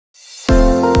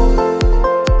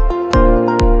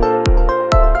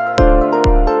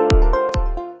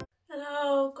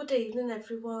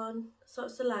everyone. So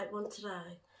it's a late one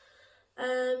today.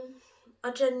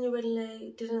 I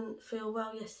genuinely didn't feel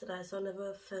well yesterday, so I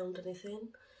never filmed anything.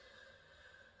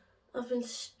 I've been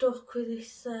stuck with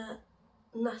this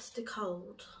nasty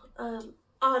cold.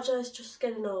 RJ's just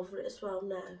getting over it as well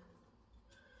now.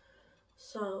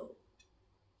 So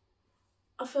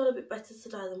I feel a bit better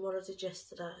today than what I did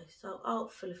yesterday. So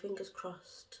hopefully, fingers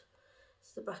crossed,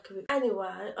 it's the back of it.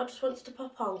 Anyway, I just wanted to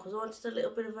pop on because I wanted a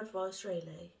little bit of advice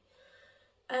really.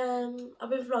 I've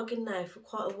been vlogging now for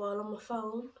quite a while on my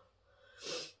phone,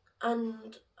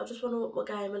 and I just want to up my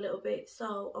game a little bit,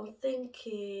 so I'm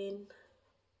thinking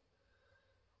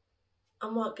I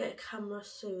might get a camera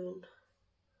soon,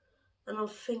 and I'm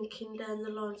thinking down the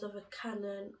lines of a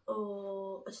Canon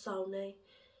or a Sony.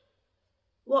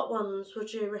 What ones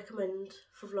would you recommend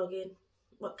for vlogging?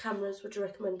 What cameras would you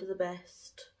recommend are the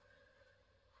best?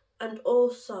 And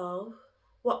also,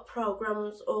 what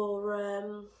programs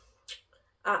or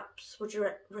apps would you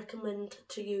recommend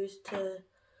to use to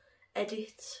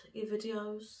edit your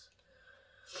videos?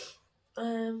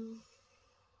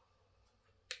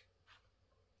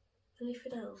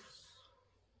 Anything else?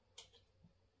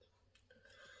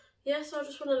 Yeah, so I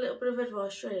just want a little bit of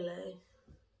advice really.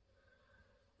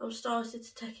 I'm starting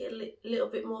to take it a little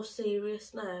bit more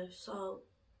serious now, so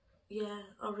yeah,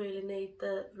 I really need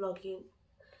the vlogging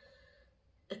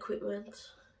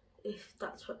equipment, if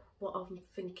that's what I'm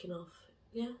thinking of.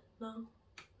 Yeah, no?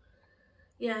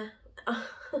 Yeah,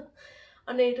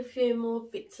 I need a few more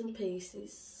bits and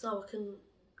pieces so I can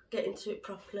get into it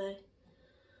properly,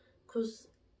 because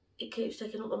it keeps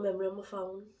taking up my memory on my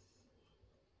phone.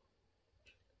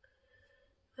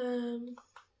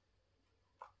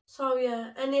 So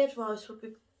yeah, any advice would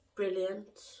be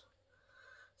brilliant.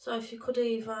 So if you could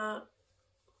either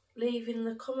leave in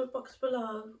the comment box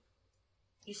below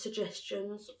your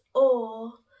suggestions,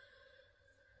 or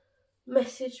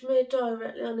message me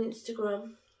directly on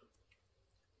Instagram.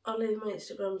 I'll leave my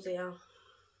Instagrams here.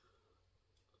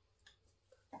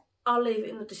 I'll leave it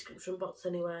in the description box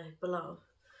anyway, below.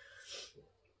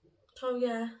 So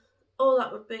yeah, all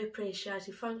that would be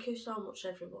appreciated. Thank you so much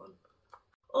everyone.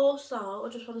 Also, I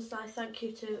just want to say thank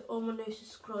you to all my new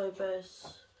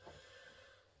subscribers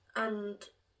and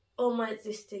all my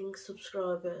existing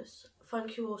subscribers.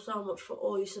 Thank you all so much for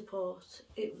all your support.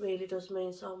 It really does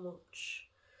mean so much.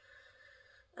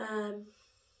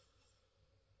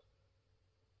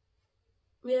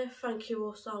 Yeah, thank you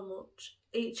all so much.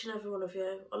 Each and every one of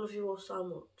you. I love you all so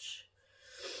much.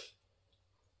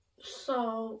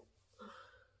 So,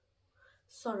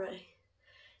 sorry.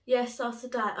 Yes, so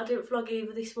today I didn't vlog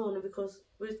either this morning because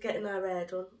we was getting our hair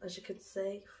done, as you can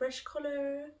see. Fresh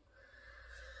colour.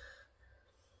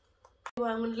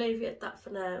 Anyway, I'm going to leave it at that for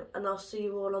now, and I'll see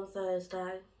you all on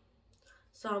Thursday.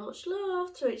 So much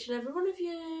love to each and every one of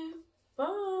you.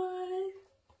 Bye.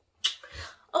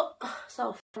 Oh,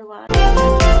 so far away.